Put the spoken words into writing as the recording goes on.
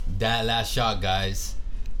that last shot, guys.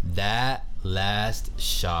 That last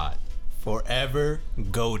shot. Forever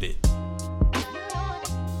goated.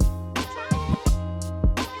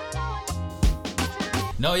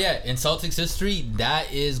 No, yeah, in Celtics history,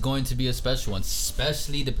 that is going to be a special one,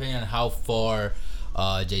 especially depending on how far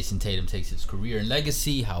Jason Tatum takes his career and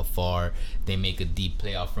legacy, how far they make a deep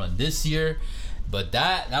playoff run this year. But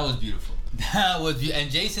that was beautiful.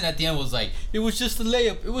 And Jason at the end was like, it was just a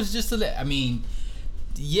layup. It was just a layup. I mean,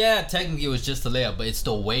 yeah, technically it was just a layup, but it's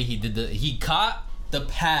the way he did he caught the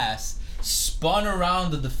pass, spun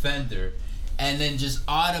around the defender, and then just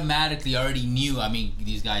automatically already knew. I mean,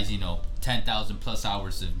 these guys, 10,000 plus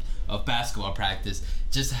hours of basketball practice,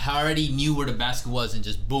 just already knew where the basket was, and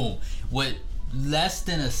just boom, with less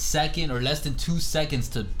than a second or less than 2 seconds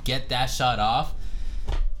to get that shot off.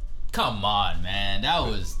 Come on, man, that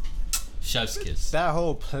was chef's kiss. That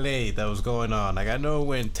whole play that was going on, like, I know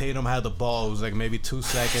when Tatum had the ball, it was like maybe 2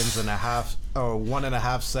 seconds and a half or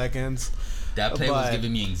 1.5 seconds. That play was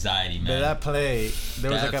giving me anxiety, man. But that play,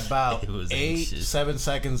 there was like about 7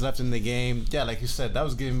 seconds left in the game. Yeah, like you said, that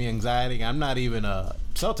was giving me anxiety. I'm not even a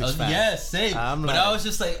Celtics fan. Yeah, same. But I was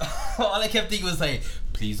just like, all I kept thinking was like,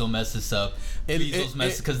 please don't mess this up. Please don't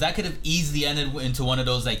mess, because that could have easily ended into one of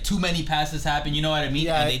those, like, too many passes happen. You know what I mean?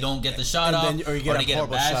 Yeah, and they don't get the shot off, or they get a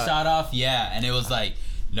bad shot off. Yeah, and it was like,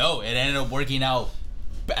 no, it ended up working out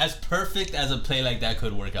as perfect as a play like that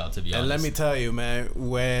could work out, to be honest. And let me tell you, man,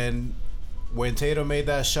 when Tatum made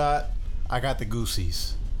that shot, I got the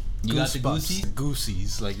goosies. You got the goosies?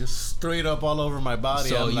 Goosies, like, just straight up all over my body.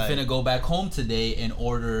 So you finna go back home today and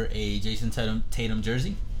order a Jason Tatum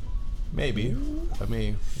jersey? Maybe. I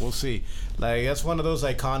mean, we'll see. Like, that's one of those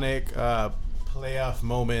iconic playoff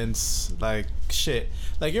moments. Like, shit.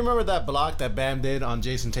 Like, you remember that block that Bam did on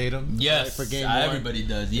Jason Tatum? Yes. For game everybody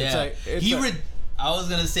does. Yeah. I was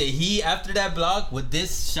gonna say, after that block with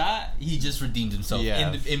this shot, he just redeemed himself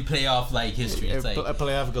in playoff like history. It's like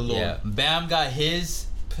playoff galore. Yeah, Bam got his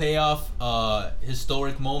playoff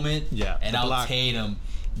historic moment. Yeah, and now Tatum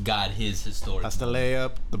got his historic. That's the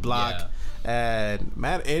layup, the block, and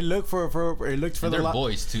man, it looked for their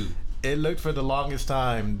boys too. It looked for the longest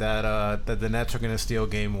time that the Nets are gonna steal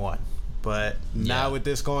Game 1, but now with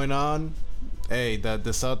this going on, hey, the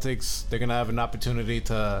Celtics, they're gonna have an opportunity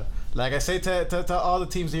to. Like I say to all the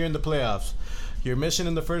teams here in the playoffs, your mission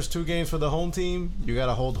in the first 2 games for the home team, you got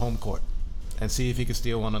to hold home court and see if you can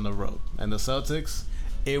steal one on the road. And the Celtics,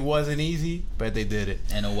 it wasn't easy, but they did it.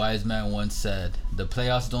 And a wise man once said, the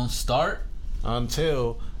playoffs don't start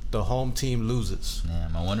until the home team loses.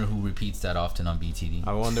 Damn, I wonder who repeats that often on BTD.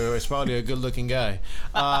 I wonder. It's probably a good-looking guy.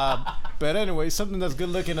 But anyway, something that's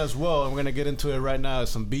good-looking as well, and we're going to get into it right now, is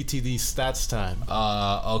some BTD stats time.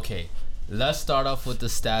 Okay. Let's start off with the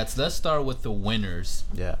stats. Let's start with the winners.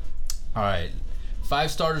 Yeah. All right. 5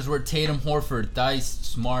 starters were Tatum, Horford, Theis,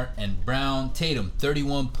 Smart, and Brown. Tatum,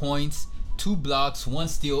 31 points, 2 blocks, 1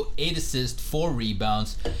 steal, 8 assists, 4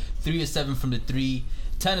 rebounds, 3 of 7 from the 3,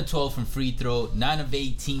 10 of 12 from free throw, 9 of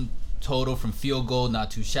 18 total from field goal.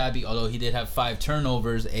 Not too shabby, although he did have 5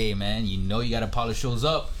 turnovers. Hey, man, you got to polish those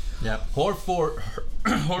up. Yep.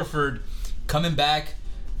 Horford coming back.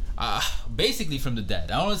 Basically from the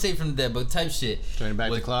dead. I don't want to say from the dead, but type shit. Turning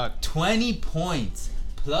back the clock. 20 points,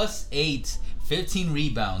 plus 8, 15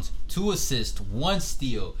 rebounds, 2 assists, 1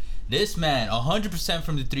 steal. This man, 100%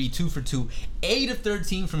 from the 3, 2 for 2, 8 of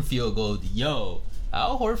 13 from field goal. Yo,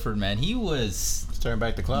 Al Horford, man, he was... It's turning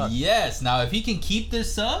back the clock. Yes. Now, if he can keep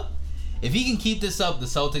this up, the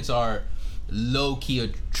Celtics are low-key a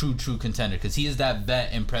true contender, because he is that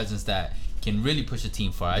vet and presence that can really push a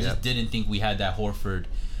team far. I just didn't think we had that Horford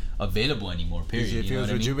available anymore, period. If he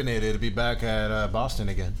was rejuvenated, to be back at Boston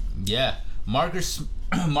again. Yeah. Marcus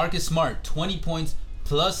Smart, 20 points,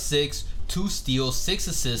 plus 6, 2 steals, 6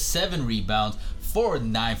 assists, 7 rebounds, 4 of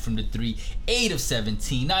 9 from the 3, 8 of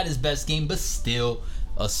 17. Not his best game, but still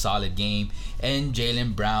a solid game. And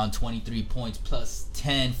Jaylen Brown, 23 points, plus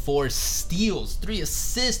 10, 4 steals, 3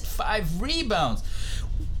 assists, 5 rebounds.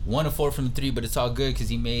 1 of 4 from the 3, but it's all good because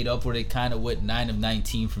he made up for it kind of with 9 of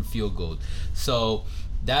 19 from field goal. So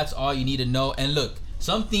that's all you need to know. And look,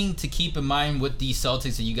 something to keep in mind with these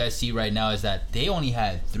Celtics that you guys see right now is that they only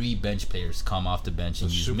had 3 bench players come off the bench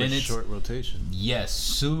and use minutes. Super short rotation. Yes,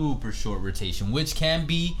 super short rotation, which can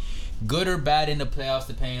be good or bad in the playoffs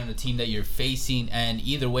depending on the team that you're facing. And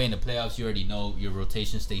either way, in the playoffs, you already know your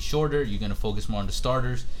rotation stays shorter. You're going to focus more on the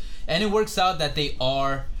starters. And it works out that they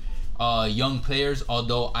are young players,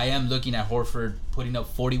 although I am looking at Horford putting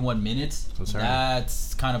up 41 minutes.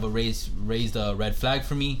 That's kind of a raised red flag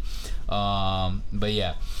for me. But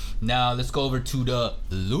yeah, now let's go over to the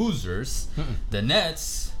losers. The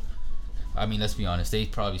Nets. I mean, let's be honest. They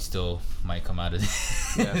probably still might come out of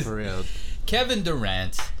this. Yeah, for real. Kevin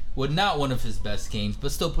Durant, with not one of his best games,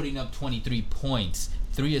 but still putting up 23 points,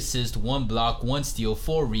 3 assists, 1 block, 1 steal,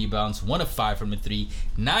 4 rebounds, 1 of 5 from the 3,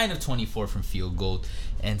 9 of 24 from field goal,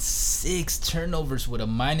 and 6 turnovers with a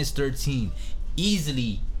minus 13.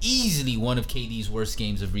 Easily one of KD's worst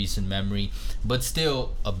games of recent memory. But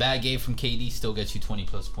still, a bad game from KD still gets you 20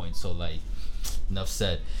 plus points. So, like, enough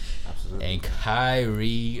said. Absolutely. And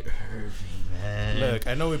Kyrie Irving, man. Look,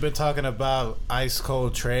 I know we've been talking about ice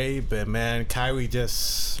cold trade, but man, Kyrie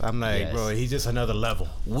just, I'm like, Yes. bro, he's just another level.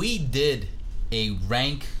 We did a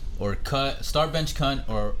rank or cut, start bench cut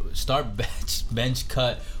or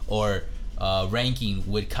ranking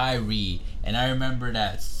with Kyrie, and I remember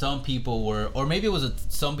that some people were, or maybe it was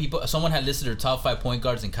someone had listed their top 5 point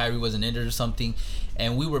guards and Kyrie wasn't in it or something,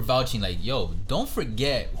 and we were vouching like, yo, don't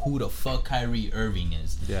forget who the fuck Kyrie Irving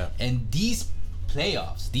is. Yeah. And these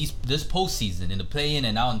playoffs, this postseason, in the play-in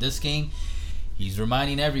and now in this game, he's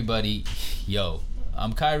reminding everybody, yo,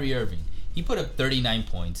 I'm Kyrie Irving. He put up 39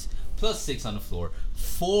 points, plus 6 on the floor,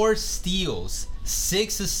 4 steals,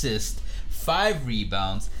 6 assists, 5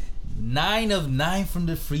 rebounds, 9 of 9 from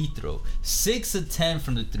the free throw, 6 of 10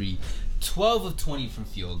 from the 3, 12 of 20 from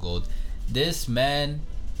field goal. This man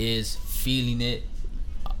is feeling it.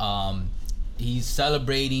 He's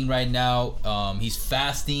celebrating right now. He's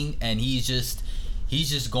fasting, and he's just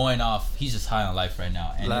going off. He's just high on life right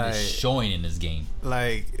now, and it is showing in this game.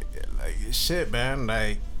 Like shit, man.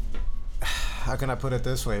 Like, how can I put it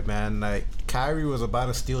this way, man? Like, Kyrie was about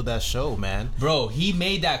to steal that show, man. Bro, he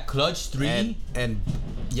made that clutch 3, and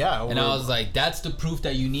yeah, and I was like, that's the proof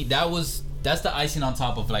that you need. That's the icing on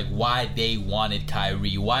top of like why they wanted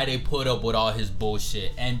Kyrie, why they put up with all his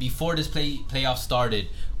bullshit. And before this playoff started,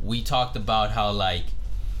 we talked about how like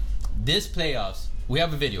this playoffs, we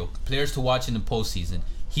have a video, players to watch in the postseason.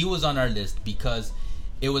 He was on our list because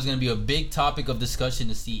it was going to be a big topic of discussion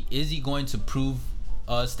to see, is he going to prove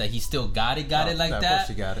us that he still got it like that? Of course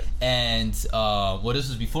he got it. And this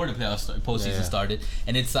was before the postseason started,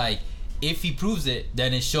 and it's like, if he proves it,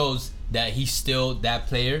 then it shows that he's still that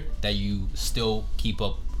player that you still keep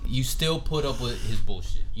up. You still put up with his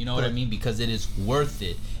bullshit. You know what I mean? Because it is worth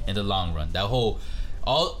it in the long run.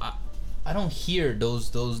 I don't hear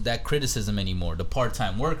that criticism anymore. The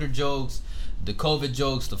part-time worker jokes, the COVID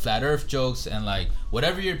jokes, the flat Earth jokes, and like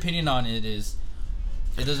whatever your opinion on it is,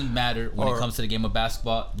 it doesn't matter when it comes to the game of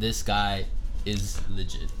basketball. This guy is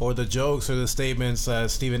legit. Or the jokes or the statements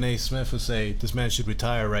Stephen A. Smith would say, this man should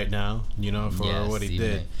retire right now, for what he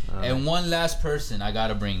did. And one last person I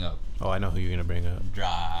gotta bring up. Oh, I know who you're gonna bring up.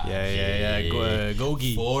 Yeah.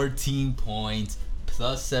 Gogi. 14 points,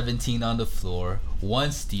 plus 17 on the floor,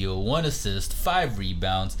 1 steal, 1 assist, 5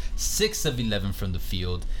 rebounds, 6 of 11 from the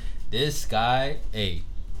field. This guy,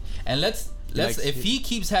 and let's if he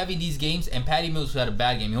keeps having these games, and Patty Mills had a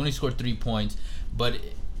bad game, he only scored 3 points, but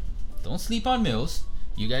don't sleep on Mills.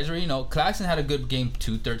 You guys already know. Claxton had a good game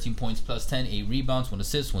too, 13 points plus 10, 8 rebounds, 1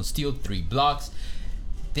 assist, 1 steal, 3 blocks.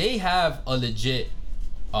 They have a legit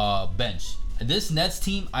bench. This Nets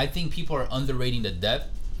team, I think people are underrating the depth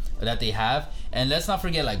that they have. And let's not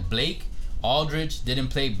forget, like, Blake Aldridge didn't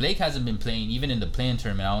play. Blake hasn't been playing even in the play-in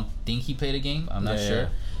tournament. I don't think he played a game. I'm not sure.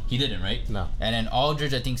 He didn't, right? No. And then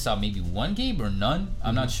Aldridge, I think, saw maybe 1 game or none.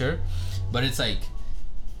 I'm not sure. But it's like,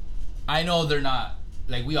 I know they're not,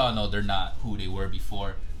 like, we all know they're not who they were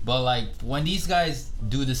before. But, like, when these guys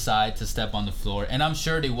do decide to step on the floor, and I'm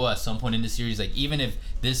sure they will at some point in the series, like, even if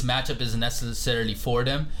this matchup isn't necessarily for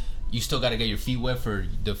them, you still got to get your feet wet for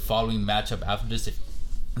the following matchup after this if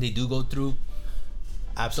they do go through.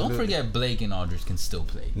 Absolutely. Don't forget Blake and Aldridge can still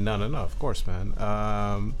play. No, of course,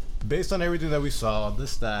 man. Based on everything that we saw, the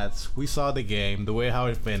stats, we saw the game, the way how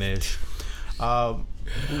it finished.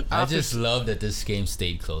 I just love that this game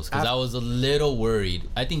stayed close because I was a little worried.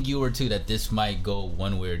 I think you were too, that this might go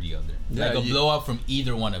one way or the other. Like a blowout from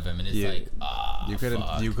either one of them, and it's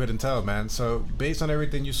you couldn't tell, man. So based on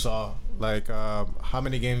everything you saw, like how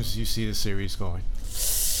many games do you see the series going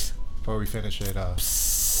before we finish it up?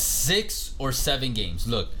 6 or 7 games.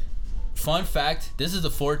 Look, fun fact: this is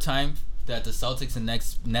the 4th time that the Celtics and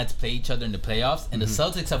Nets play each other in the playoffs, and the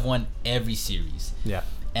Celtics have won every series. Yeah.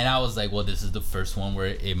 And I was like, well, this is the first one where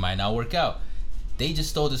it might not work out. They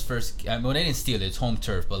just stole this first. I mean, they didn't steal it. It's home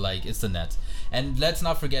turf, but like, it's the Nets. And let's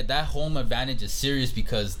not forget that home advantage is serious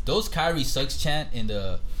because those Kyrie sucks chant in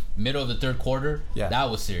the middle of the 3rd quarter, that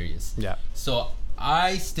was serious. Yeah. So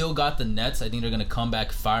I still got the Nets. I think they're gonna come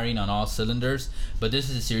back firing on all cylinders. But this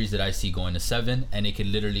is a series that I see going to 7, and it could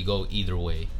literally go either way.